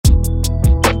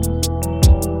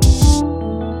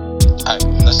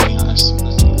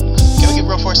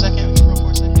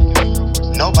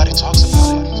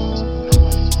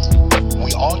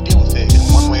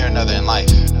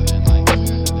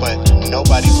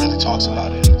talks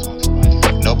about it.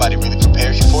 Nobody really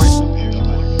prepares you for it.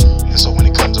 And so when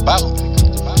it comes about, we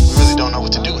really don't know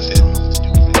what to do with it.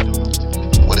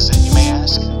 What is it, you may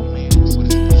ask?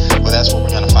 Well, that's what we're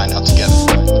going to find out together.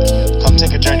 Come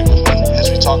take a journey with me as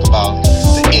we talk about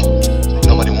the it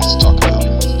nobody wants to talk about.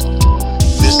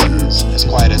 This is As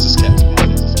Quiet as It's Kept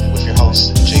with your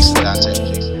host, Jason Dante.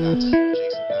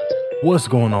 What's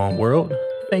going on, world?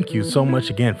 Thank you so much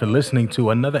again for listening to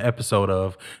another episode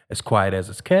of As Quiet as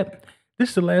It's Kept. This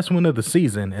is the last one of the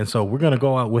season, and so we're going to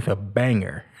go out with a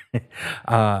banger.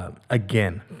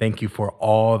 Again, thank you for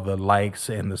all the likes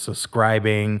and the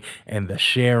subscribing and the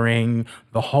sharing,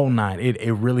 the whole nine.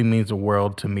 It really means the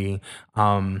world to me.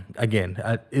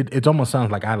 It almost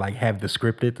sounds like I have the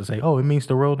scripted to say, oh, it means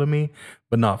the world to me,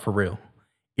 but not for real.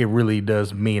 It really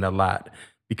does mean a lot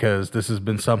because this has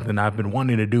been something I've been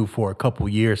wanting to do for a couple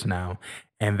years now.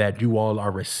 And that you all are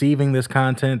receiving this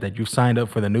content, that you've signed up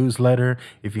for the newsletter.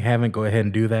 If you haven't, go ahead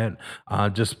and do that.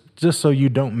 Just so you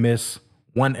don't miss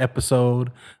one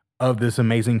episode of this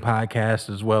amazing podcast,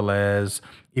 as well as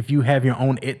if you have your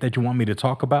own it that you want me to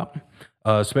talk about,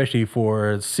 especially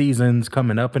for seasons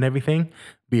coming up and everything,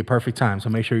 be a perfect time. So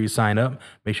make sure you sign up,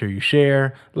 make sure you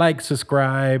share, like,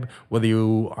 subscribe, whether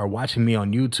you are watching me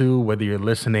on YouTube, whether you're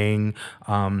listening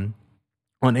on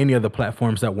any of the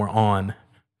platforms that we're on.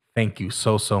 Thank you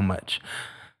so much.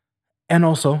 And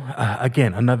also,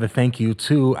 again, another thank you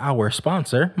to our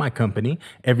sponsor, my company,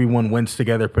 Everyone Wins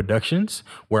Together Productions,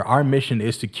 where our mission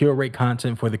is to curate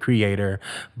content for the creator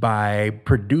by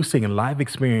producing live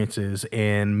experiences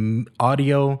in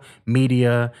audio,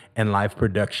 media, and live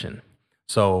production.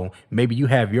 So maybe you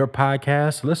have your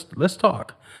podcast. Let's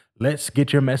talk. Let's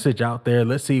get your message out there.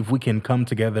 Let's see if we can come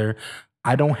together.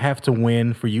 I don't have to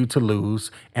win for you to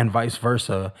lose, and vice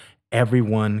versa.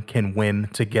 Everyone can win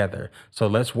together. So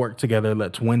let's work together.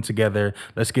 Let's win together.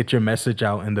 Let's get your message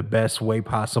out in the best way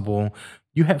possible.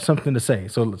 You have something to say.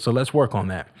 So let's work on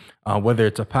that. Whether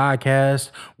it's a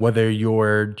podcast, whether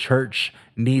your church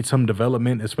needs some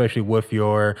development, especially with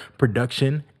your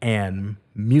production and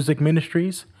music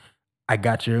ministries, I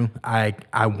got you. I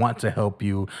want to help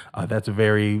you. That's a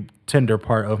very tender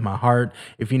part of my heart.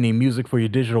 If you need music for your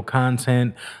digital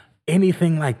content,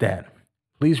 anything like that,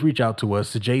 please reach out to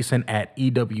us, Jason at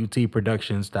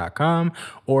EWTproductions.com,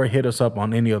 or hit us up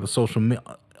on any other social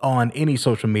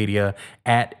media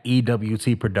at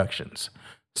EWT Productions.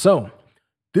 So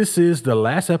this is the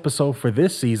last episode for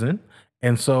this season,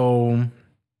 and so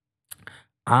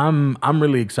I'm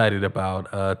really excited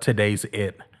about today's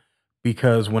it,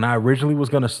 because when I originally was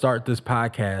going to start this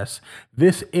podcast,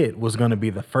 this it was going to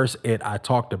be the first it I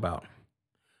talked about.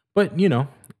 But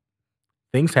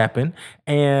things happen,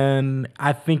 and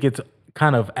I think it's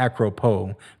kind of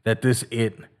apropos that this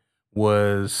it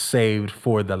was saved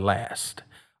for the last.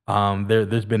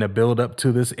 There's been a build up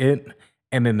to this it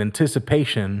and an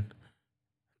anticipation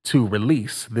to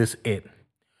release this it.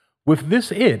 With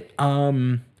this it,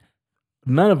 none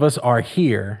of us are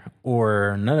here,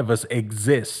 or none of us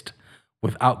exist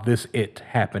without this it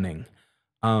happening.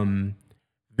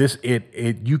 This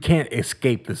it you can't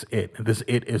escape this it. This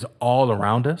it is all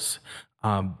around us.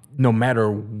 No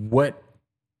matter what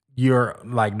you're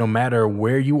like, no matter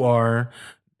where you are,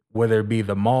 whether it be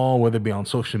the mall, whether it be on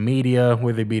social media,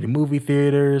 whether it be the movie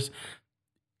theaters,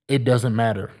 it doesn't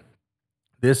matter.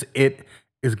 This it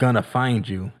is gonna find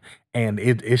you, and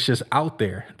it's just out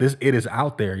there. This it is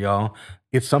out there, y'all.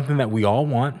 It's something that we all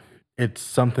want. It's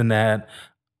something that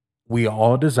we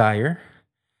all desire,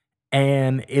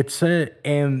 and it's said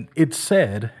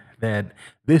that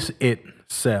this it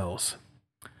sells.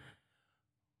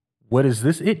 What is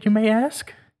this it, you may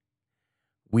ask?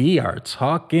 We are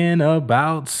talking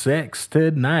about sex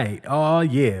tonight. Oh,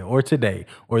 yeah. Or today,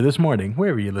 or this morning,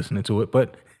 wherever you're listening to it.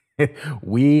 But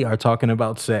we are talking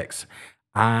about sex.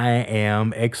 I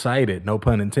am excited. No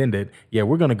pun intended. Yeah,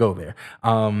 we're going to go there.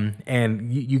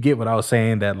 And you get what I was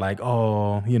saying, that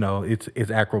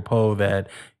it's apropos that,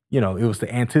 it was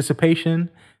the anticipation.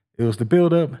 It was the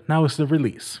buildup. Now it's the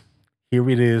release. Here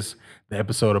it is, the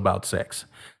episode about sex.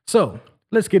 So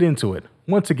let's get into it.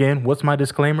 Once again, what's my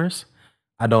disclaimers?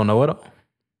 I don't know it all.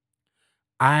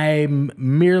 I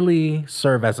merely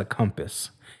serve as a compass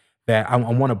that I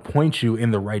want to point you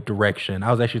in the right direction.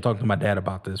 I was actually talking to my dad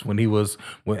about this as we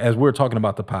were talking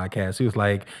about the podcast. He was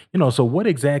like, so what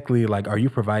exactly, are you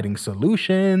providing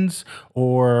solutions,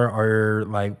 or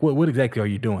what exactly are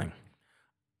you doing?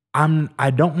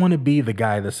 I don't want to be the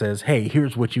guy that says, hey,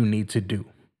 here's what you need to do.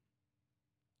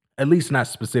 At least not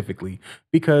specifically,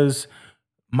 because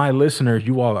my listeners,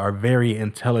 you all are very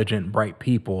intelligent, bright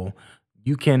people,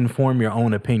 you can form your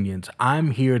own opinions.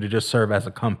 I'm here to just serve as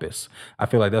a compass. I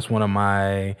feel like that's one of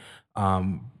my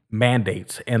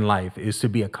mandates in life is to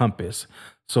be a compass.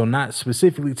 So not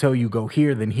specifically tell you go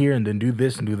here, and then do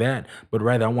this and do that, but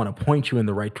rather I want to point you in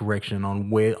the right direction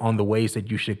on the ways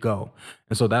that you should go.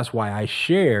 And so that's why I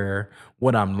share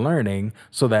what I'm learning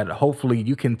so that hopefully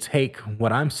you can take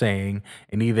what I'm saying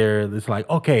and either it's like,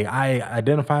 okay, I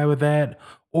identify with that,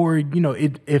 or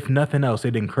if nothing else,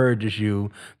 it encourages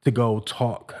you to go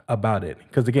talk about it.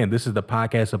 Because again, this is the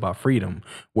podcast about freedom,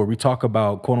 where we talk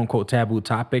about quote unquote taboo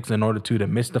topics in order to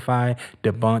demystify,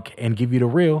 debunk, and give you the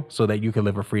real so that you can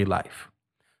live a free life.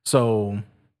 So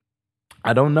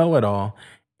I don't know it all,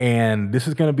 and this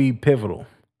is going to be pivotal.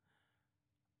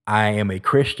 I am a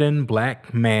Christian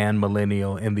black man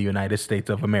millennial in the United States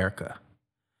of America.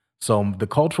 So the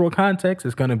cultural context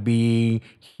is going to be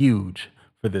huge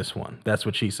for this one. That's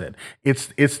what she said. It's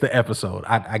the episode.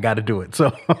 I got to do it.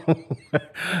 So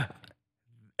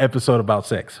episode about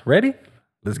sex. Ready?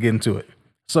 Let's get into it.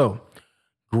 So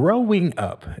growing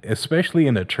up, especially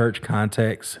in a church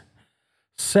context,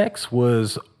 sex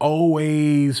was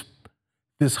always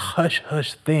this hush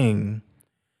hush thing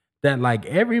that like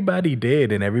everybody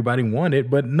did and everybody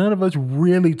wanted, but none of us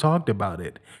really talked about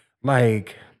it.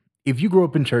 Like if you grew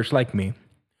up in church like me,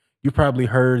 you probably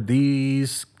heard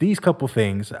these couple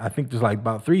things. I think there's like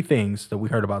about three things that we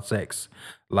heard about sex.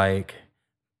 Like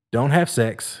don't have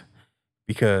sex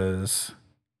because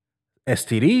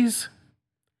STDs,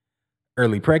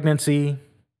 early pregnancy,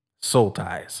 soul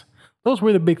ties. Those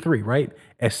were the big three, right?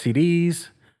 STDs,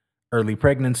 early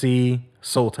pregnancy,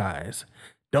 soul ties.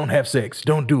 Don't have sex.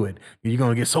 Don't do it. You're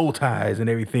going to get soul ties and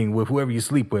everything with whoever you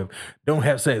sleep with. Don't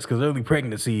have sex because early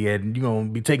pregnancy and you're going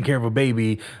to be taking care of a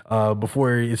baby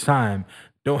before it's time.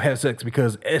 Don't have sex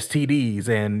because STDs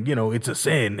and, it's a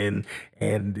sin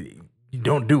and you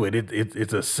don't do it.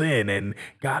 It's a sin and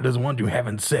God doesn't want you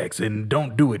having sex and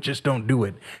don't do it. Just don't do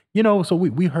it. So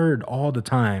we heard all the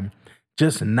time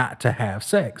just not to have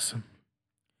sex.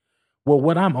 Well,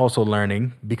 what I'm also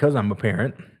learning because I'm a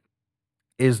parent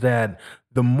is that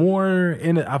the more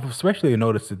in it, I've especially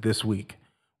noticed it this week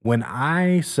when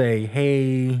I say,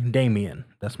 "Hey, Damien,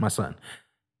 that's my son,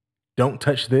 don't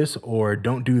touch this or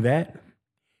don't do that,"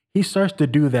 he starts to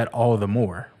do that all the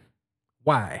more.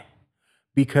 Why?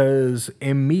 Because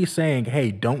in me saying,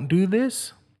 "Hey, don't do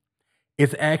this,"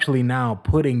 it's actually now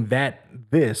putting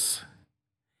this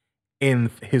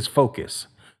in his focus.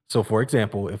 So, for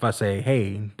example, if I say,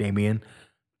 "Hey, Damien,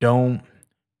 don't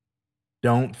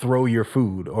don't throw your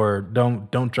food or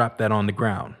don't drop that on the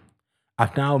ground."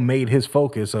 I've now made his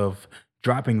focus of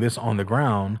dropping this on the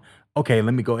ground. Okay,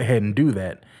 let me go ahead and do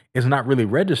that. It's not really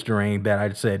registering that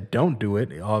I said don't do it,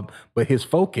 but his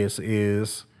focus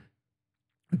is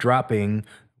dropping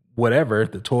whatever,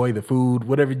 the toy, the food,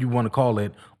 whatever you want to call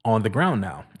it, on the ground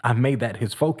now. I've made that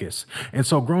his focus. And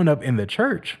so growing up in the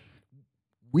church,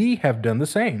 we have done the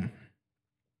same.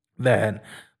 That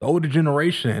the older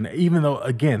generation, even though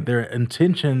again their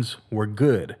intentions were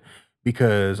good,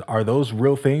 because are those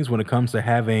real things when it comes to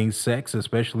having sex,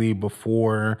 especially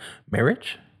before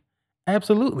marriage?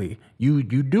 Absolutely. You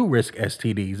do risk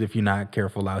STDs if you're not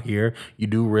careful out here. You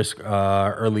do risk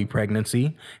early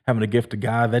pregnancy, having a gift of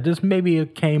God that just maybe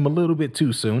it came a little bit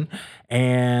too soon,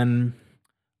 and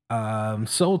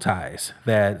soul ties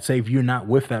that say if you're not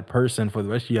with that person for the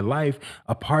rest of your life,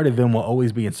 a part of them will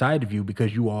always be inside of you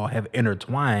because you all have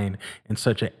intertwined in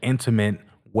such an intimate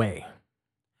way.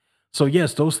 So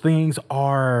yes, those things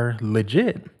are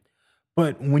legit.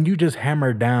 But when you just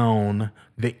hammer down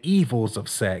the evils of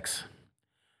sex,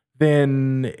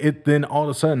 then all of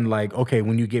a sudden, like, okay,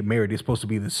 when you get married, it's supposed to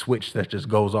be the switch that just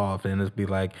goes off and it's be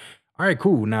like, all right,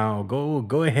 cool. Now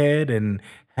go ahead and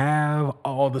have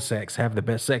all the sex, have the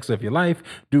best sex of your life,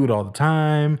 do it all the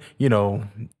time,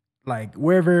 like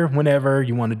wherever, whenever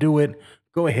you want to do it,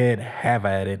 go ahead, have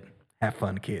at it, have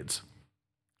fun, kids.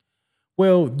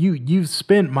 Well, you've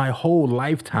spent my whole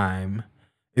lifetime,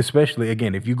 especially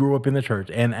again, if you grew up in the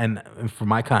church, and for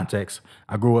my context,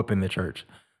 I grew up in the church.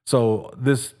 So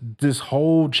this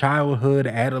whole childhood,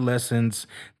 adolescence,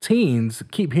 teens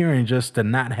keep hearing just to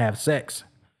not have sex.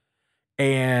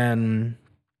 And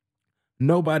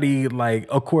nobody like,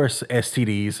 of course,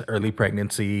 STDs, early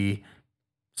pregnancy,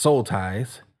 soul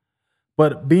ties.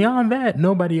 But beyond that,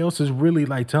 nobody else is really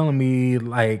like telling me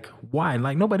like why.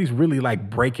 Like nobody's really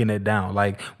like breaking it down.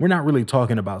 Like we're not really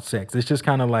talking about sex. It's just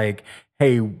kind of like,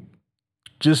 hey,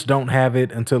 just don't have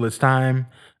it until it's time.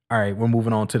 All right, we're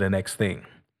moving on to the next thing.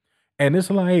 And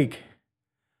it's like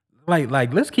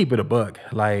let's keep it a buck.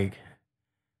 Like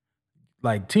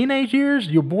teenage years,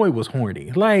 your boy was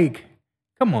horny. Like,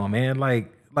 come on, man.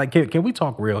 Like can we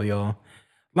talk real, y'all?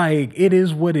 Like, it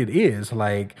is what it is.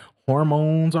 Like,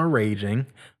 hormones are raging,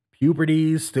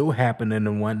 puberty's still happening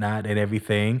and whatnot and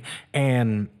everything.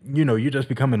 And, you're just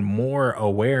becoming more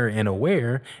aware and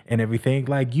everything.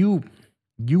 Like, you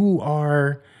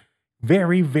are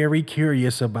very, very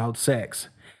curious about sex.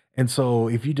 And so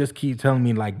if you just keep telling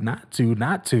me like not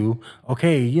to,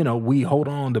 okay, we hold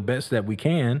on the best that we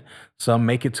can. Some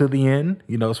make it to the end,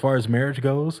 as far as marriage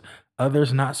goes,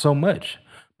 others not so much.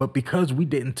 But because we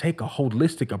didn't take a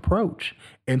holistic approach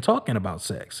in talking about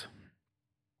sex.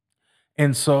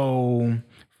 And so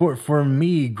for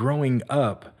me growing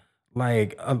up,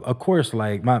 like of course,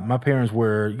 like my parents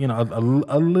were,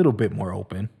 a little bit more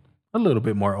open, a little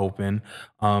bit more open,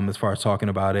 as far as talking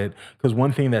about it. Because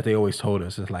one thing that they always told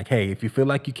us is like, hey, if you feel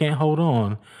like you can't hold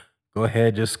on, go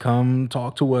ahead, just come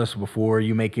talk to us before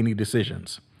you make any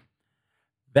decisions.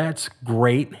 That's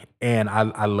great, and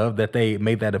I love that they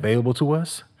made that available to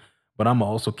us. But I'm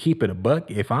also keep it a buck.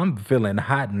 If I'm feeling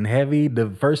hot and heavy, the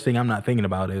first thing I'm not thinking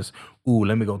about is, ooh,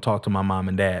 let me go talk to my mom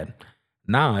and dad.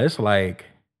 Nah, it's like,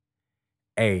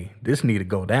 hey, this need to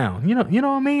go down. You know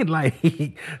what I mean?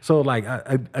 Like, so like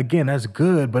again, that's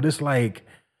good, but it's like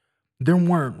there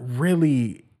weren't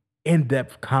really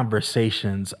in-depth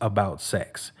conversations about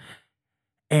sex.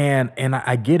 And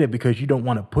I get it because you don't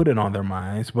wanna put it on their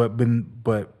minds, but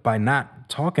by not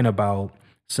talking about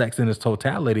sex in its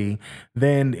totality,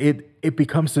 then it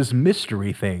becomes this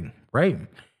mystery thing, right?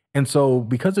 And so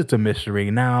because it's a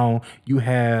mystery, now you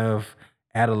have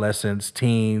adolescents,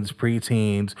 teens,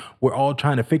 preteens, we're all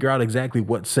trying to figure out exactly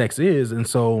what sex is, and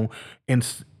so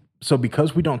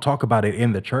because we don't talk about it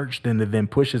in the church, then it then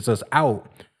pushes us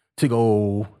out to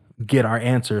go get our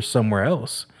answers somewhere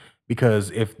else.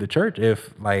 Because if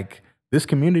like this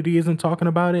community isn't talking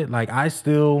about it, like I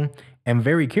still am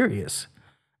very curious.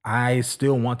 I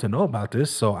still want to know about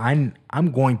this, so I'm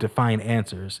going to find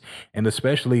answers. And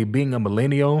especially being a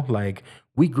millennial, like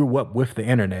we grew up with the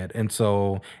internet. And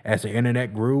so as the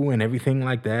internet grew and everything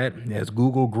like that, as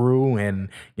Google grew and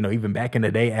even back in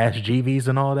the day, Ask Jeeves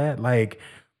and all that, like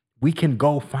we can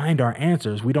go find our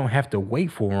answers. We don't have to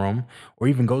wait for them or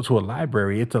even go to a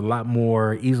library. It's a lot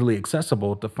more easily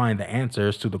accessible to find the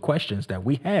answers to the questions that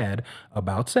we had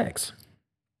about sex.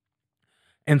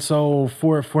 And so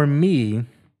for me,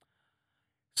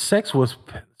 sex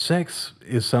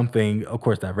is something, of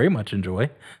course, that I very much enjoy.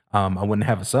 I wouldn't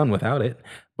have a son without it,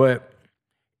 but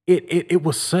it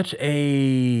was such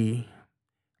a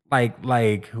like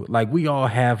we all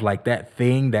have like that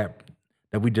thing that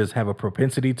we just have a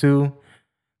propensity to.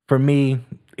 For me,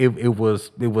 it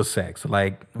was sex.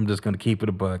 Like I'm just gonna keep it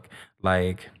a buck.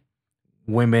 Like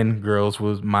women, girls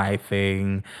was my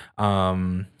thing,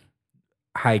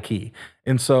 high key.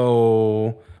 And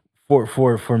so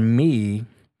for me,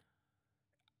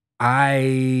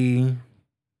 I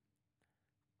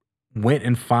went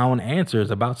and found answers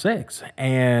about sex.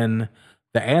 And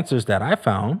the answers that I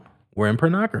found were in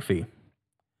pornography.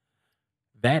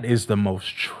 That is the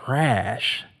most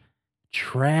trash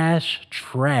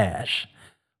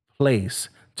place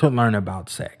to learn about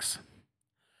sex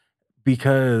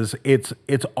because it's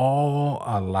all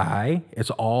a lie, it's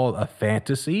all a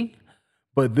fantasy,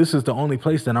 but this is the only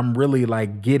place that I'm really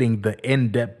like getting the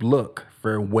in-depth look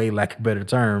for way lack of better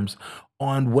terms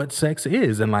on what sex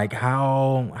is and like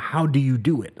how do you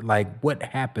do it? Like what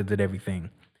happens and everything.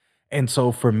 And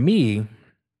so for me,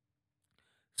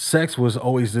 sex was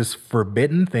always this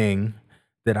forbidden thing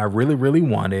that I really, really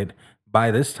wanted.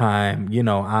 By this time,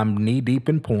 I'm knee deep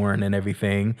in porn and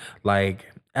everything. Like,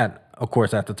 of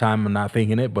course, at the time, I'm not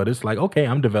thinking it, but it's like, okay,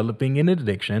 I'm developing an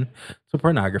addiction to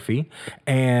pornography,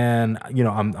 and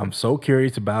I'm so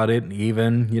curious about it.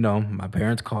 Even my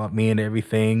parents caught me and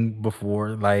everything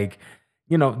before, like,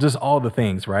 just all the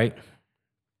things, right?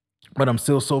 But I'm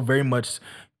still so very much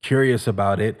curious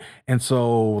about it. And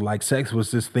so like sex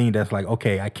was this thing that's like,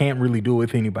 okay, I can't really do it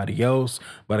with anybody else,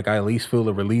 but like I at least feel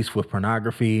a release with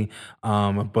pornography.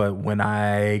 But when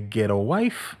I get a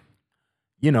wife,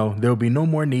 there'll be no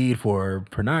more need for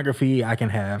pornography. I can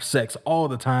have sex all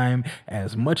the time,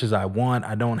 as much as I want.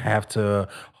 I don't have to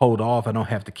hold off. I don't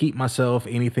have to keep myself,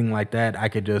 anything like that. I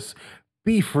could just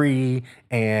be free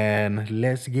and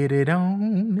let's get it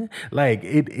on. Like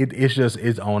it's just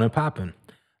it's on and popping.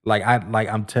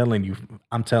 I'm telling you,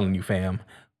 fam.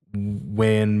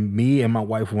 When me and my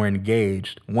wife were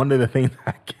engaged, one of the things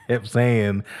I kept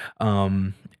saying,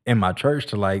 in my church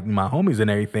to like my homies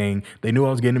and everything, they knew I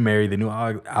was getting married. They knew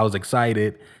I was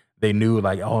excited. They knew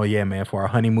like, oh yeah, man, for our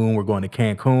honeymoon, we're going to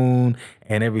Cancun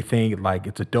and everything. Like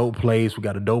it's a dope place. We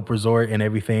got a dope resort and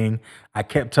everything. I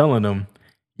kept telling them,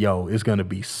 yo, it's gonna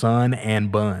be sun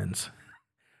and buns.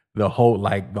 the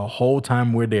whole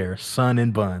time we're there, sun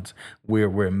and buns.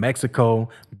 We're in Mexico,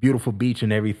 beautiful beach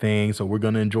and everything, so we're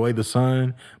gonna enjoy the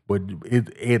sun, but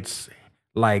it's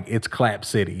like it's Clap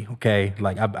City, okay?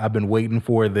 Like I've been waiting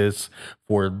for this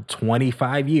for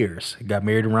 25 years. Got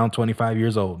married around 25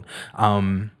 years old.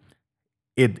 Um,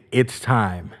 it's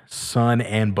time, sun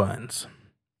and buns.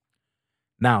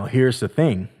 Now, here's the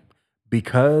thing.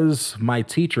 Because my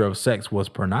teacher of sex was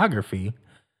pornography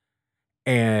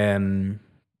and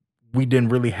we didn't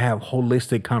really have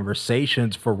holistic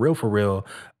conversations for real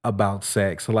about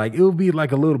sex. Like it would be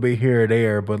like a little bit here or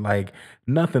there, but like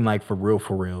nothing like for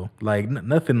real. Like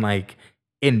nothing like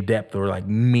in depth or like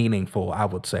meaningful, I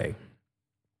would say.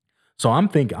 So I'm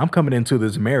thinking I'm coming into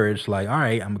this marriage like, all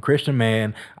right, I'm a Christian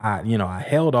man. I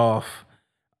held off.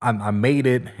 I made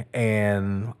it,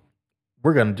 and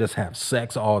we're gonna just have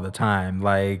sex all the time.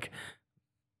 Like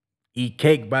eat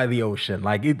cake by the ocean.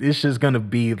 Like it's just gonna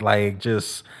be like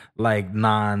just like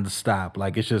nonstop.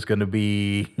 Like it's just gonna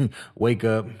be wake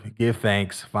up, give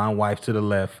thanks, find wife to the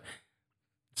left,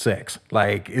 sex.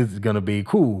 Like it's gonna be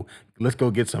cool. Let's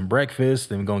go get some breakfast,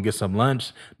 then we're gonna get some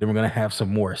lunch, then we're gonna have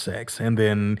some more sex. And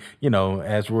then,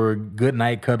 as we're good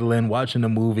night cuddling, watching a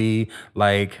movie,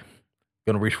 like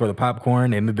gonna reach for the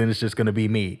popcorn, and then it's just gonna be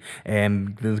me.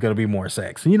 And there's gonna be more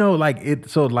sex. Like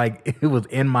it was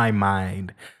in my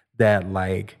mind that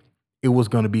like it was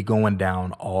gonna be going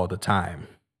down all the time.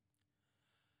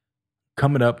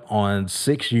 Coming up on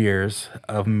 6 years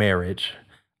of marriage,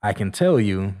 I can tell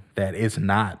you that it's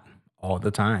not all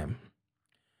the time.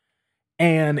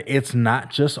 And it's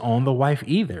not just on the wife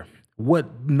either.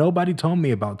 What nobody told me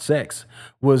about sex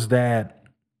was that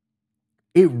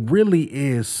it really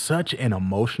is such an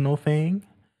emotional thing,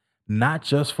 not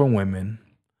just for women,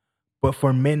 but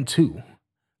for men too.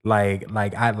 Like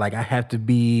I have to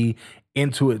be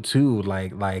into it too.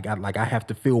 Like I have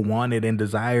to feel wanted and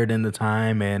desired in the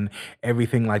time and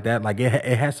everything like that. Like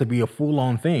it has to be a full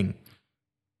on thing.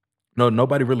 No,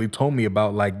 nobody really told me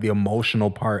about like the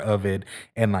emotional part of it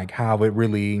and like how it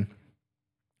really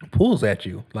pulls at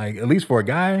you. Like at least for a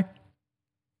guy,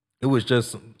 it was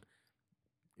just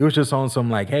it was just on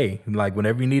some like, hey, like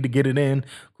whenever you need to get it in,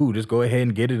 cool, just go ahead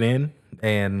and get it in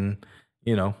and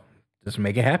you know, just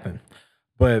make it happen.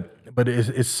 But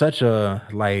it's such a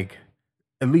like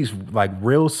at least like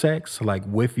real sex, like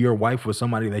with your wife, with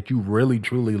somebody that you really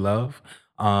truly love.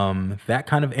 That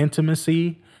kind of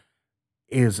intimacy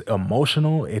is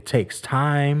emotional. It takes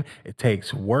time. It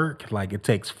takes work. Like it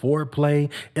takes foreplay.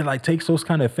 It like takes those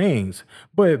kind of things.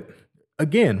 But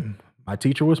again, my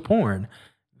teacher was porn.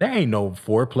 There ain't no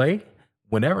foreplay.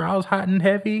 Whenever I was hot and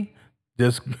heavy,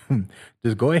 just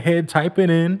just go ahead, type it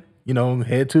in.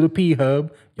 Head to the P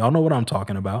hub. Y'all know what I'm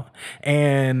talking about.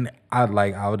 And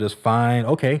I'll just find,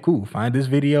 okay, cool. Find this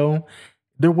video.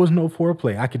 There was no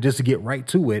foreplay. I could just get right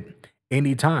to it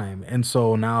anytime. And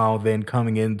so now then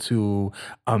coming into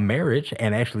a marriage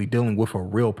and actually dealing with a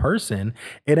real person,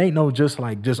 it ain't no just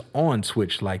on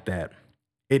switch like that.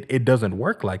 It doesn't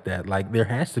work like that. Like there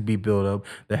has to be build up,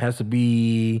 there has to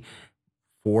be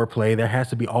foreplay, there has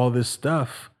to be all this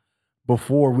stuff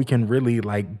before we can really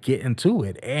like get into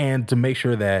it, and to make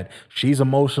sure that she's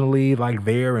emotionally like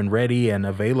there and ready and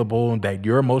available, and that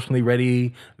you're emotionally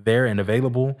ready, there and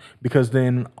available. Because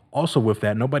then also with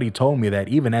that, nobody told me that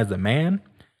even as a man,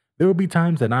 there would be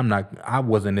times that I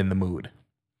wasn't in the mood.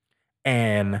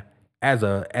 And as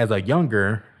a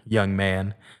younger young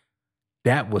man,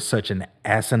 that was such an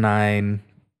asinine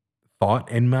thought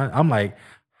in my I'm like,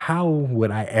 how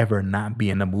would I ever not be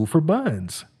in the mood for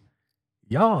buns?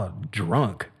 Y'all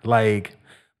drunk. Like,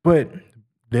 but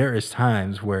there is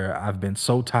times where I've been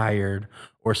so tired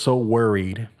or so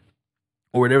worried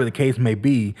or whatever the case may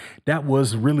be, that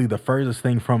was really the furthest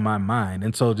thing from my mind.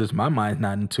 And so just my mind's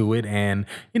not into it. And,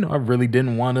 I really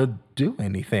didn't want to do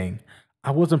anything.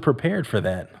 I wasn't prepared for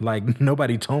that. Like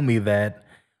nobody told me that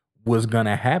was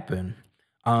gonna happen.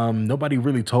 Nobody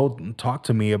really talked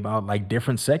to me about like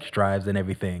different sex drives and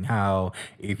everything. How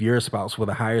if you're a spouse with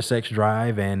a higher sex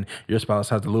drive and your spouse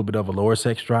has a little bit of a lower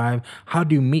sex drive, how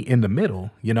do you meet in the middle?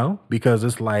 Because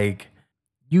it's like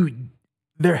you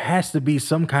there has to be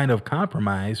some kind of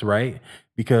compromise, right?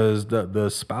 Because the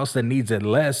spouse that needs it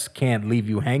less can't leave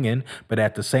you hanging, but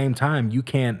at the same time, you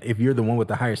can't if you're the one with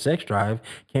the higher sex drive,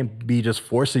 can't be just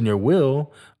forcing your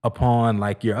will upon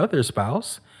like your other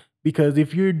spouse. Because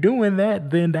if you're doing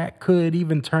that, then that could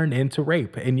even turn into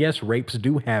rape. And yes, rapes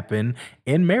do happen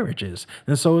in marriages.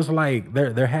 And so it's like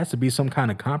there has to be some kind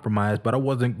of compromise, but I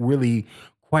wasn't really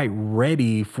quite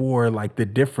ready for like the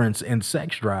difference in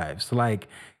sex drives. Like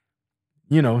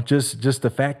just the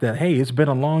fact that hey, it's been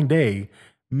a long day.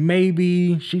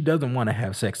 Maybe she doesn't want to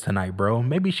have sex tonight, bro.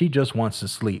 Maybe she just wants to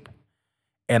sleep.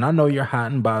 And I know you're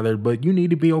hot and bothered, but you need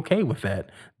to be okay with that.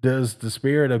 Does the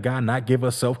Spirit of God not give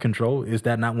us self control? Is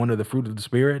that not one of the fruit of the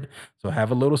Spirit? So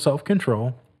have a little self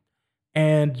control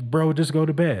and, bro, just go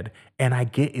to bed. And I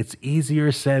get it's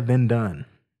easier said than done,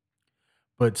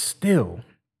 but still,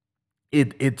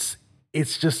 it's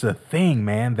just a thing,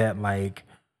 man, that like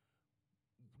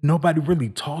nobody really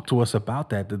talked to us about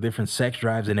that, the different sex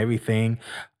drives and everything.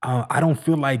 I don't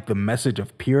feel like the message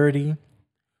of purity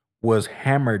was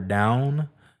hammered down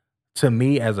to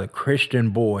me as a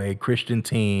Christian boy, Christian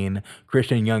teen,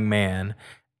 Christian young man,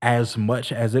 as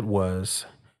much as it was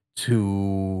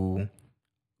to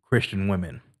Christian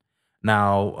women.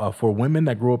 Now, for women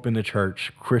that grew up in the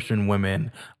church, Christian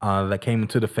women that came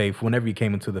into the faith, whenever you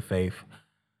came into the faith,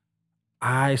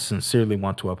 I sincerely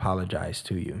want to apologize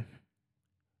to you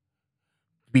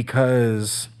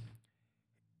because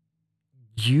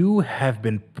you have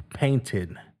been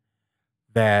painted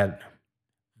that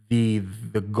the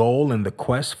goal and the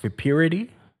quest for purity,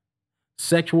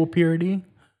 sexual purity,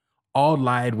 all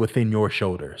lied within your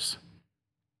shoulders.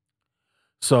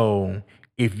 So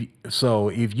if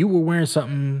you were wearing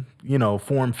something,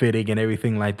 form fitting and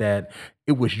everything like that,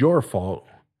 it was your fault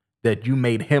that you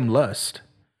made him lust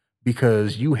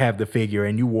because you have the figure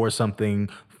and you wore something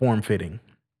form fitting.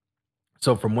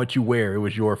 So from what you wear, it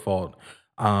was your fault.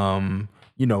 Whether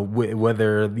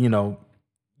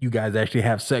you guys actually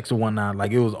have sex or whatnot,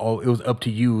 like it was up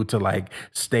to you to like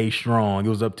stay strong. It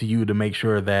was up to you to make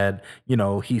sure that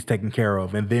he's taken care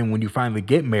of. And then when you finally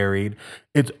get married,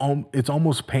 it's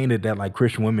almost painted that like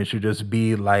Christian women should just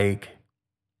be like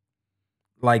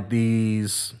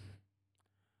these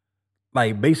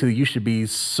like basically you should be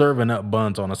serving up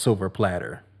buns on a silver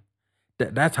platter.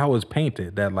 That's how it's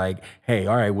painted. That like, hey,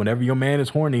 all right, whenever your man is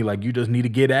horny, like you just need to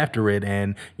get after it,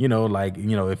 and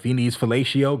if he needs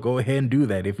fellatio, go ahead and do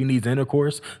that. If he needs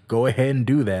intercourse, go ahead and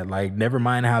do that. Like, never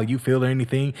mind how you feel or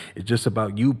anything. It's just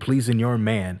about you pleasing your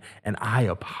man. And I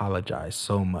apologize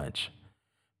so much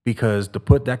because to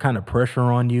put that kind of pressure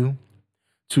on you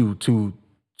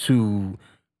to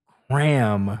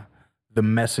cram the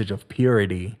message of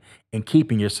purity and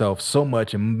keeping yourself so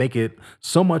much and make it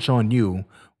so much on you,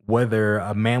 whether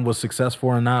a man was successful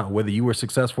or not, whether you were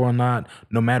successful or not,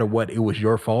 no matter what, it was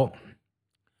your fault.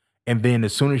 And then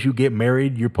as soon as you get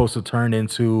married, you're supposed to turn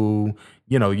into,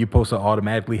 you're supposed to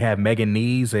automatically have mega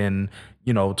knees and,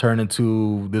 turn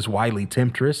into this wily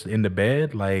temptress in the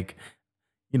bed. Like,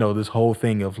 this whole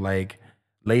thing of like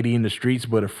lady in the streets,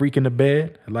 but a freak in the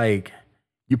bed. Like,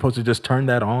 you're supposed to just turn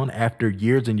that on after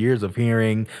years and years of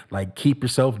hearing, like, keep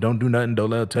yourself, don't do nothing, don't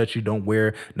let it touch you, don't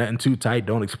wear nothing too tight,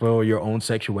 don't explore your own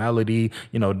sexuality,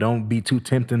 don't be too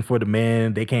tempting for the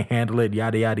men, they can't handle it,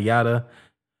 yada, yada, yada.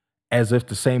 As if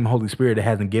the same Holy Spirit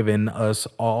hasn't given us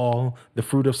all the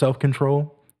fruit of self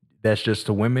control. That's just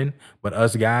to women. But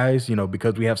us guys,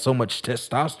 because we have so much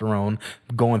testosterone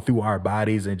going through our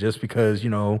bodies, and just because,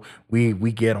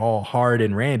 we get all hard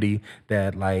and randy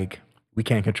that like we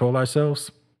can't control ourselves,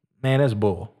 man, that's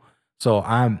bull. So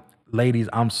ladies,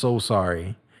 I'm so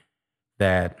sorry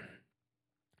that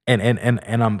and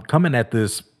I'm coming at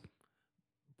this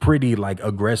pretty like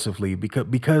aggressively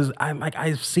because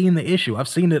I've seen the issue. I've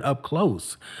seen it up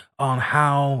close on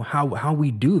how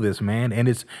we do this, man, and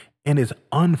it's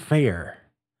unfair.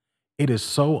 It is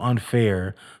so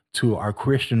unfair to our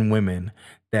Christian women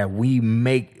that we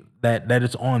make that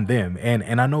it's on them.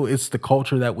 And I know it's the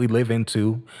culture that we live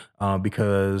into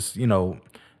because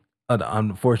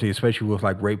unfortunately, especially with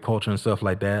like rape culture and stuff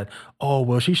like that. Oh,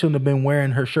 well, she shouldn't have been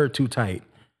wearing her shirt too tight.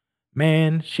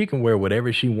 Man, she can wear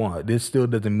whatever she wants. This still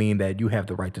doesn't mean that you have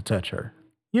the right to touch her.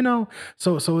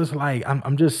 So it's like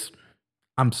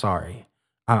I'm sorry.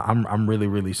 I'm really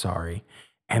really sorry,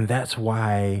 and that's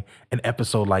why an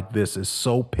episode like this is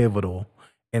so pivotal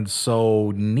and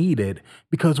so needed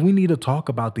because we need to talk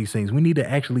about these things. We need to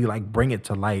actually like bring it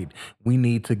to light. We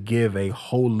need to give a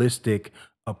holistic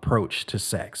approach to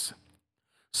sex.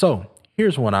 So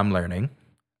here's what I'm learning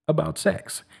about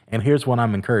sex, and here's what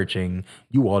I'm encouraging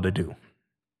you all to do.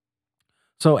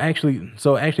 So actually,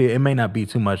 it may not be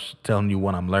too much telling you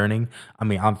what I'm learning. I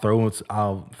mean, I'll throw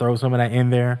some of that in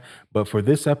there, but for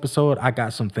this episode, I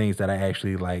got some things that I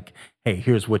actually like. Hey,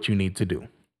 here's what you need to do.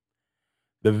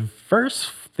 The first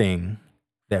thing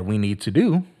that we need to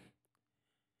do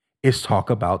is talk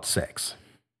about sex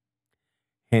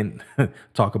and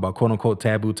talk about quote unquote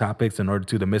taboo topics in order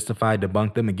to demystify,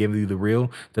 debunk them, and give you the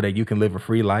real so that you can live a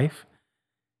free life.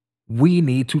 We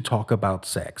need to talk about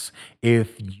sex.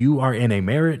 If you are in a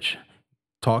marriage,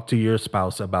 talk to your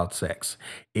spouse about sex.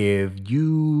 If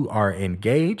you are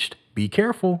engaged, be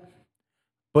careful.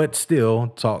 but still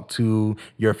talk to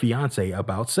your fiance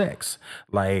about sex.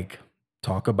 Like,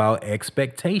 talk about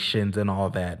expectations and all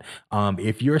that.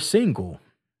 If you're single,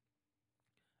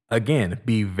 again,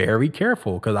 be very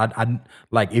careful because I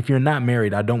like if you're not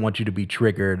married, I don't want you to be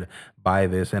triggered by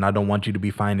this, and I don't want you to be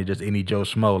finding just any Joe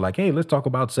Schmo like, hey, let's talk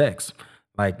about sex.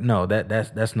 Like, no,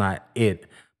 that's not it.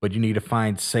 But you need to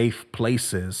find safe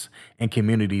places and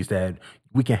communities that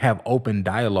we can have open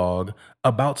dialogue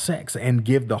about sex and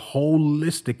give the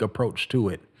holistic approach to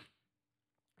it.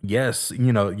 Yes,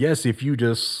 yes, if you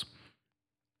just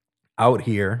out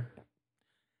here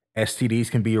STDs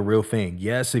can be a real thing.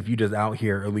 Yes, if you just out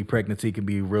here, early pregnancy can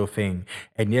be a real thing.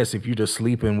 And yes, if you just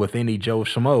sleeping with any Joe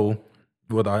Schmo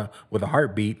with a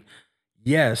heartbeat,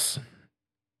 yes,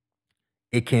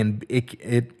 it can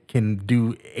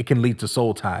lead to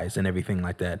soul ties and everything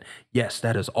like that. Yes,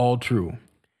 that is all true.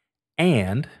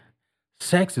 And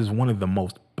sex is one of the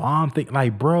most bomb thing.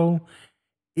 Like, bro,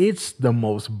 it's the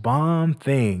most bomb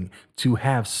thing to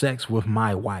have sex with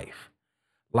my wife.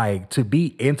 Like, to be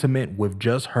intimate with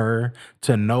just her,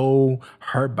 to know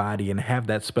her body and have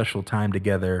that special time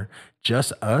together,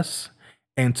 just us,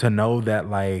 and to know that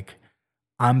like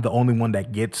I'm the only one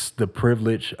that gets the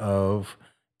privilege of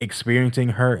experiencing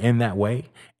her in that way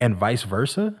and vice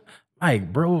versa.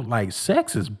 Like, bro, like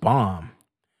sex is bomb.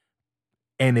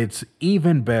 And it's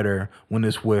even better when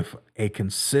it's with a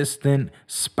consistent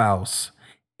spouse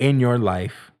in your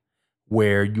life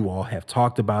where you all have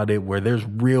talked about it, where there's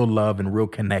real love and real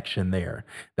connection there.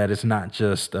 That it's not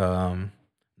just a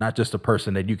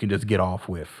person that you can just get off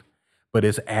with, but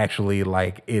it's actually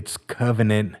like it's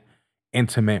covenant,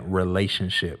 intimate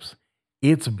relationships.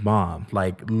 It's bomb.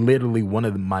 Like literally one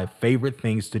of my favorite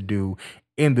things to do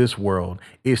in this world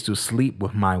is to sleep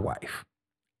with my wife.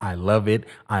 I love it.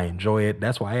 I enjoy it.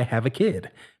 That's why I have a kid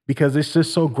because it's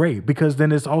just so great. Because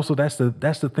then it's also that's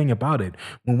the thing about it.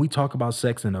 When we talk about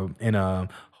sex in a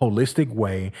holistic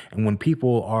way, and when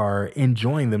people are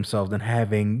enjoying themselves and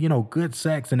having good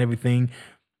sex and everything,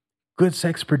 good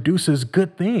sex produces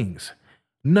good things.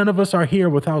 None of us are here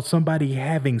without somebody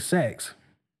having sex.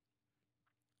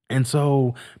 And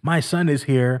so my son is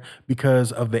here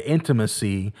because of the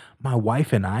intimacy my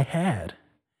wife and I had.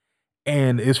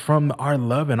 And it's from our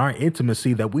love and our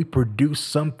intimacy that we produce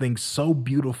something so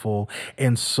beautiful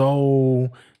and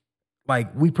so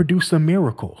like we produced a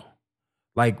miracle.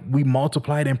 Like we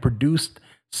multiplied and produced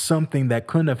something that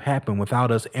couldn't have happened without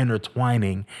us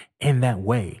intertwining in that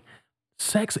way.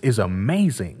 Sex is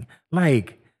amazing.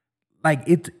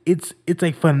 It's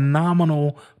a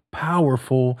phenomenal,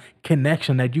 powerful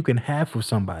connection that you can have with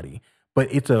somebody. But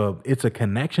it's a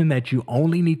connection that you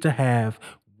only need to have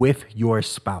with your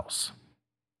spouse.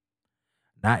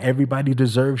 Not everybody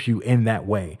deserves you in that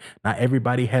way. Not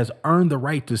everybody has earned the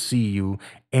right to see you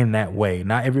in that way.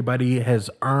 Not everybody has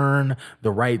earned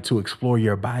the right to explore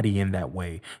your body in that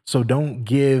way. So don't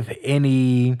give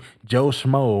any Joe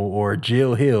Schmo or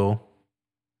Jill Hill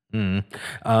mm,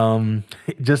 um,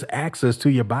 just access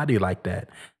to your body like that.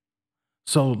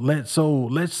 So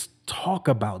let's talk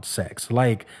about sex.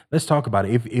 Like let's talk about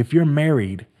it. If you're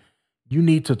married, you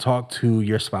need to talk to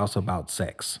your spouse about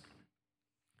sex.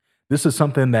 This is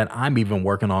something that I'm even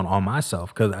working on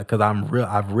myself because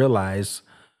I've realized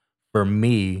for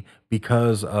me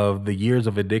because of the years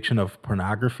of addiction of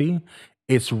pornography,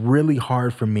 it's really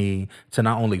hard for me to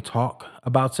not only talk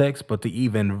about sex but to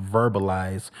even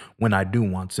verbalize when I do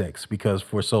want sex because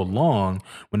for so long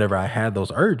whenever I had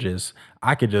those urges,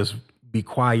 I could just be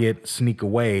quiet, sneak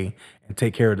away and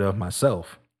take care of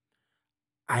myself.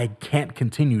 I can't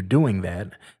continue doing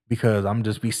that because I'm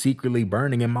just be secretly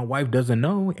burning and my wife doesn't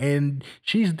know and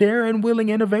she's there and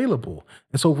willing and available.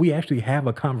 And so if we actually have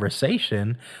a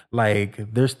conversation,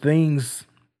 like there's things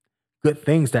good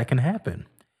things that can happen.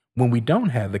 When we don't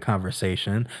have the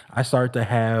conversation, I start to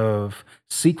have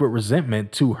secret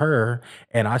resentment to her,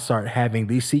 and I start having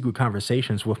these secret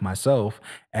conversations with myself,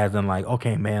 as in like,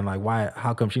 okay, man, like why?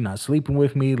 How come she not sleeping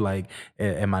with me? Like,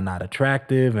 am I not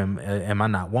attractive? Am I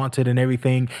not wanted and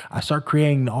everything? I start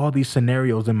creating all these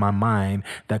scenarios in my mind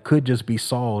that could just be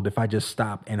solved if I just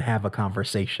stop and have a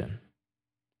conversation.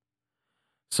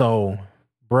 So,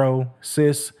 bro,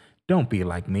 sis, don't be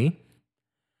like me.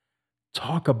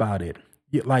 Talk about it.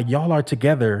 Like y'all are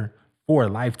together for a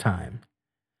lifetime.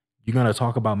 You're gonna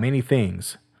talk about many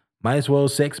things. Might as well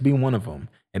sex be one of them.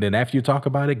 And then after you talk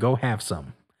about it, go have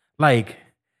some. Like,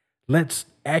 let's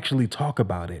actually talk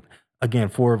about it. Again,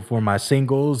 for my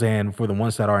singles and for the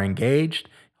ones that are engaged,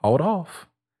 hold off.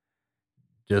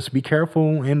 Just be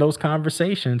careful in those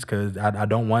conversations because I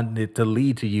don't want it to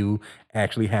lead to you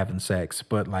actually having sex.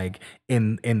 But like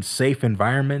in safe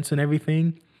environments and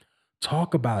everything,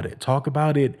 Talk about it. Talk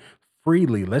about it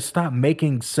freely. Let's stop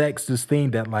making sex this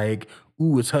thing that like,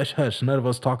 ooh, it's hush hush. None of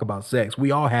us talk about sex. We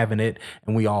all having it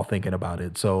and we all thinking about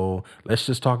it. So let's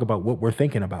just talk about what we're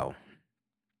thinking about.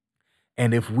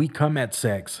 And if we come at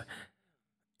sex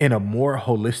in a more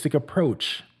holistic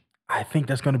approach, I think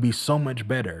that's going to be so much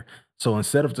better. So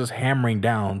instead of just hammering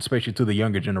down, especially to the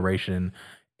younger generation,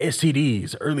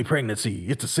 STDs, early pregnancy,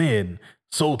 it's a sin,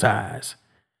 soul ties.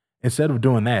 Instead of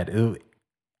doing that,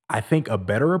 I think a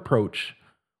better approach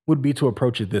would be to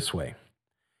approach it this way.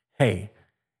 Hey,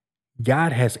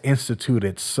 God has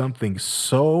instituted something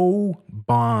so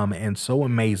bomb and so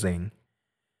amazing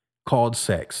called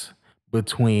sex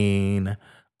between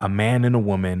a man and a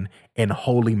woman in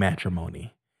holy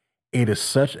matrimony. It is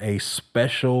such a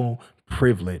special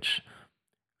privilege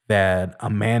that a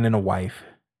man and a wife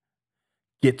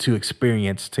get to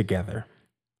experience together.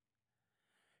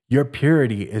 Your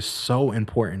purity is so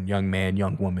important, young man,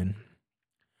 young woman.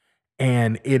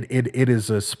 And it is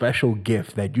a special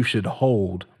gift that you should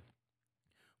hold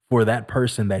for that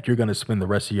person that you're going to spend the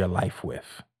rest of your life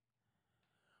with.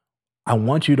 I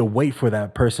want you to wait for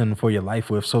that person for your life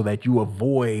with so that you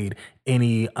avoid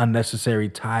any unnecessary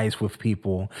ties with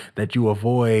people, that you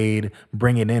avoid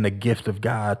bringing in a gift of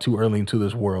God too early into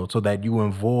this world, so that you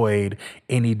avoid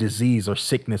any disease or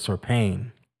sickness or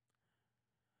pain.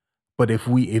 But if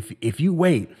you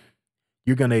wait,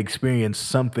 you're going to experience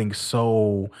something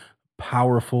so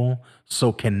powerful,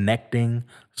 so connecting,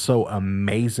 so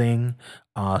amazing,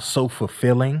 so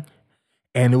fulfilling,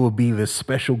 and it will be this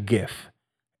special gift,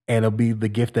 and it'll be the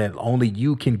gift that only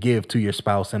you can give to your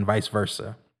spouse and vice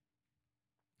versa.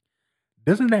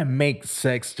 Doesn't that make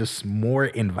sex just more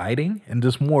inviting and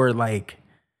just more like,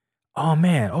 oh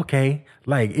man, okay,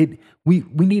 like it we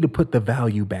need to put the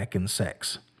value back in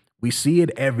sex. We see it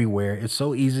everywhere. It's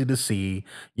so easy to see,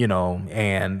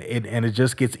 and it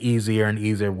just gets easier and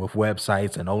easier with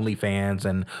websites and OnlyFans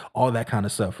and all that kind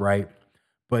of stuff, right?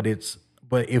 But it's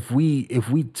but if we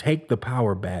take the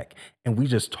power back and we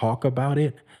just talk about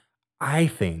it, I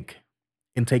think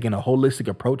in taking a holistic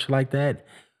approach like that,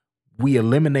 we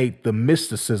eliminate the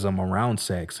mysticism around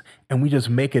sex and we just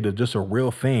make it just a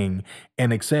real thing.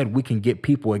 And instead, we can get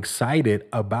people excited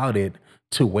about it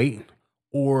to wait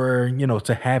or,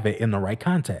 to have it in the right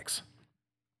context.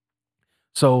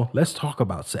 So let's talk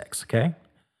about sex, okay?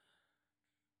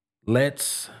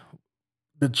 Let's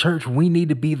the church, we need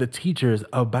to be the teachers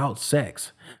about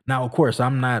sex. Now, of course,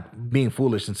 I'm not being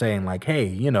foolish and saying, like,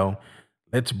 hey,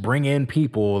 let's bring in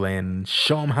people and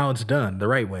show them how it's done the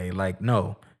right way. Like,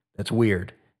 no, that's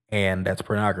weird and that's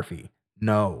pornography.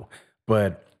 No,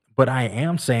 but I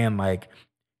am saying, like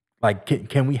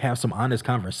can we have some honest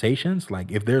conversations?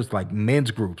 Like, if there's like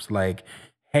men's groups, like,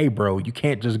 hey, bro, you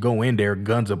can't just go in there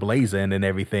guns a blazing and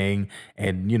everything,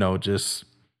 and just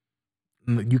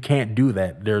you can't do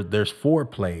that. There's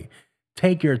foreplay.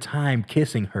 Take your time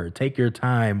kissing her. Take your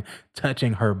time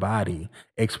touching her body,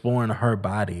 exploring her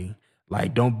body.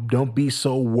 Like, don't be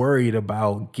so worried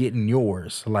about getting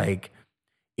yours. Like,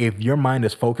 if your mind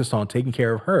is focused on taking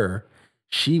care of her,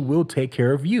 she will take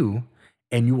care of you,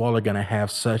 and you all are gonna have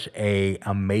such a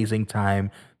amazing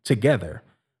time together.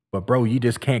 But bro, you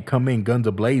just can't come in guns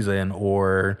a blazing,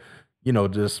 or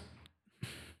just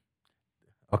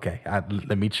okay.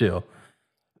 Let me chill.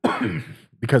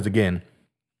 Because again,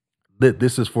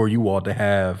 this is for you all to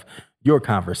have your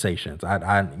conversations.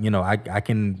 I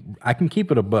can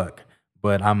keep it a buck,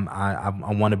 but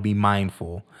I want to be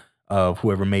mindful of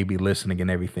whoever may be listening and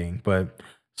everything. But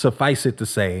suffice it to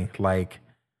say, like,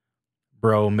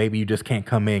 bro, maybe you just can't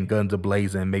come in guns a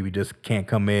blazing. Maybe you just can't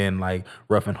come in like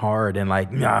rough and hard and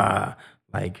like, nah,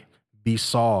 like, be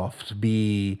soft,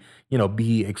 be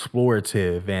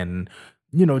explorative, and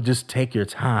just take your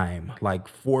time. Like,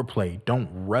 foreplay, don't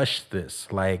rush this.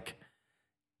 Like,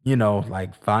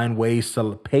 find ways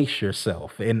to pace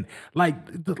yourself and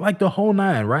like the whole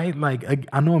nine, right? Like,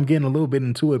 I know I'm getting a little bit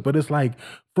into it, but it's like,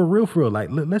 for real, like,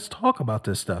 let's talk about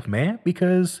this stuff, man,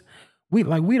 because we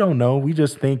don't know. We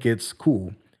just think it's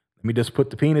cool. Let me just put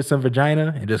the penis in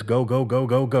vagina and just go, go, go,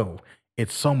 go, go.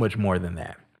 It's so much more than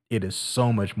that. It is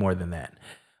so much more than that.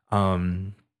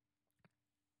 Um,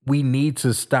 we need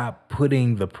to stop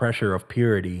putting the pressure of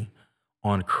purity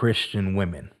on Christian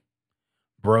women.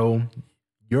 Bro,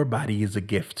 your body is a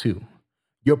gift too.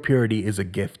 Your purity is a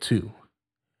gift too.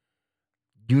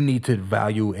 You need to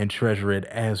value and treasure it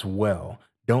as well.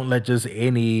 Don't let just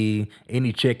any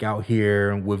chick out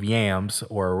here with yams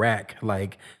or a rack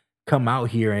like come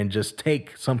out here and just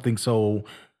take something so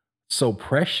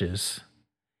precious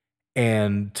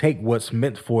and take what's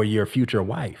meant for your future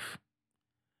wife.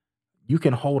 You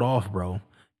can hold off, bro.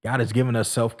 God has given us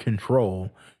self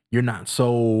control. You're not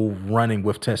so running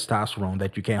with testosterone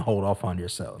that you can't hold off on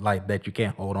yourself, like that you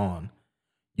can't hold on.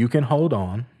 You can hold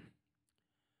on.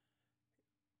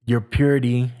 Your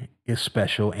purity is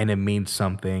special and it means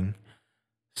something.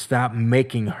 Stop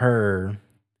making her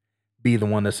be the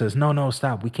one that says, no, no,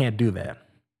 stop. We can't do that.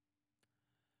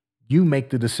 You make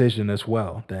the decision as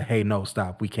well that, hey, no,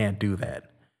 stop. We can't do that.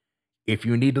 If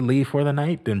you need to leave for the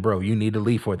night, then bro, you need to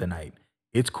leave for the night.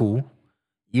 It's cool.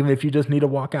 Even if you just need to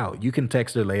walk out, you can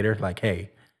text her later, like, hey,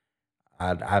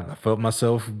 I felt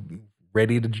myself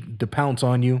ready to pounce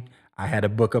on you. I had to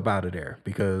book up out of there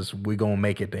because we're going to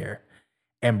make it there.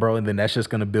 And bro, and then that's just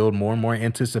going to build more and more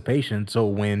anticipation. So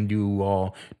when you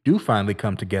all do finally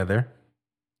come together,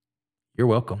 you're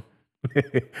welcome.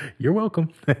 You're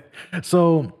welcome.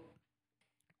 so,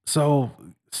 so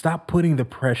stop putting the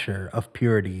pressure of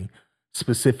purity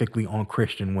specifically on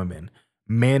Christian women.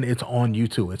 Men, it's on you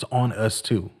too. It's on us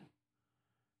too.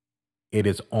 It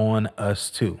is on us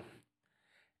too.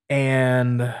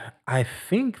 And I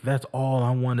think that's all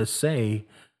I want to say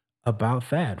about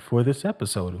that for this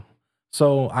episode.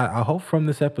 So I hope from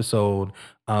this episode,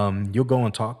 you'll go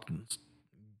and talk,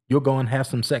 you'll go and have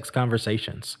some sex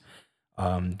conversations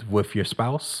with your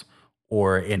spouse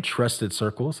or in trusted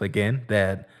circles. Again,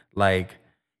 that like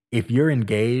if you're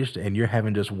engaged and you're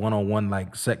having just one-on-one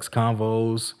like sex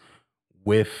convos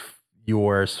with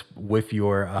your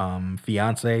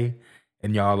fiance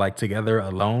and y'all like together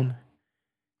alone,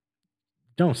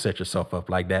 don't set yourself up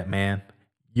like that, man.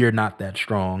 You're not that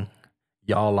strong.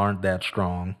 Y'all aren't that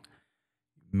strong.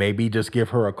 Maybe just give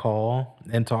her a call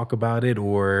and talk about it,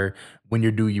 or when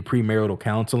you do your premarital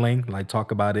counseling, like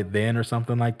talk about it then or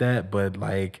something like that. But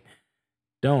like,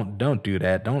 don't do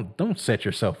that. Don't set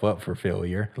yourself up for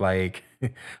failure. Like,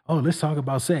 oh, let's talk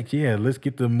about sex. Yeah, let's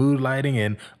get the mood lighting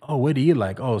and oh, what do you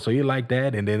like? Oh, so you like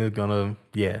that, and then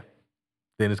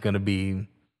then it's gonna be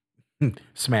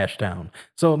smash down.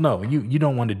 So no, you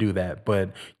don't want to do that,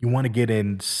 but you want to get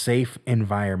in safe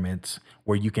environments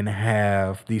where you can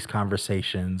have these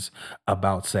conversations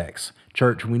about sex.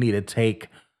 Church, we need to take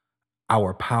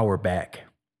our power back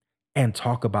and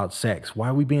talk about sex. Why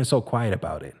are we being so quiet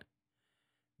about it?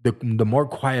 The more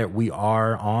quiet we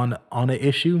are on an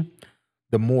issue,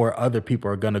 the more other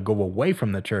people are going to go away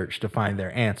from the church to find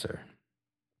their answer.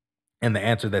 And the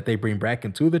answer that they bring back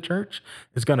into the church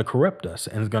is going to corrupt us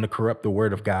and is going to corrupt the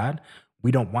word of God.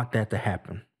 We don't want that to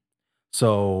happen.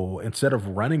 So instead of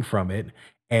running from it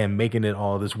and making it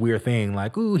all this weird thing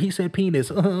like, ooh, he said penis.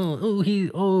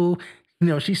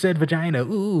 She said vagina.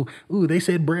 Ooh, they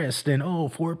said breast and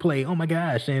foreplay. Oh my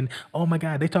gosh. And oh my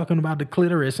God, they talking about the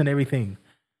clitoris and everything.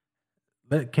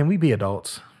 But can we be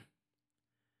adults?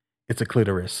 It's a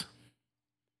clitoris.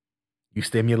 You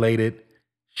stimulate it.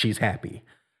 She's happy.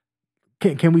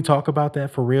 Can we talk about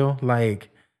that for real? Like,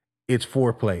 it's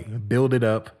foreplay. Build it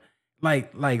up.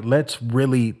 Like, let's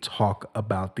really talk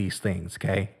about these things,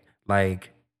 okay?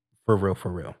 Like, for real, for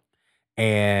real.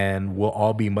 And we'll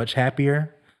all be much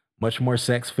happier, much more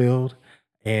sex filled,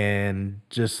 and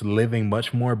just living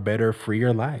much more better,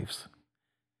 freer lives.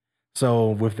 So,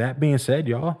 with that being said,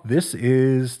 y'all, this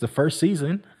is the first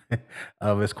season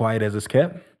of As Quiet as It's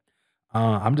Kept.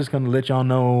 I'm just gonna let y'all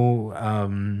know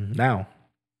now.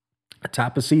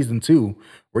 Top of season 2,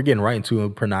 we're getting right into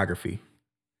pornography.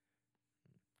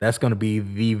 That's going to be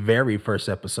the very first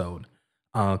episode,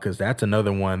 because that's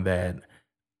another one that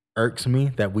irks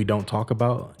me that we don't talk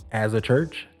about as a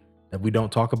church, that we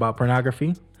don't talk about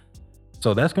pornography.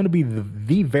 So that's going to be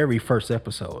the very first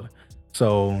episode.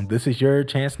 So this is your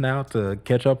chance now to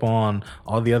catch up on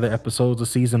all the other episodes of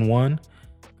season 1,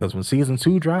 because when season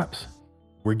 2 drops,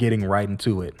 we're getting right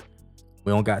into it.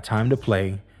 We don't got time to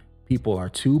play. People are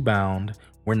too bound.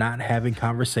 We're not having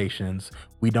conversations.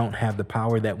 We don't have the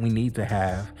power that we need to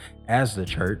have as the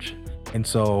church. And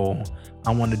so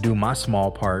I want to do my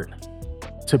small part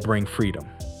to bring freedom.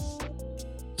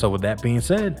 So with that being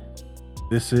said,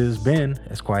 this has been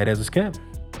As Quiet as It's Kept.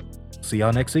 See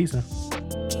y'all next season.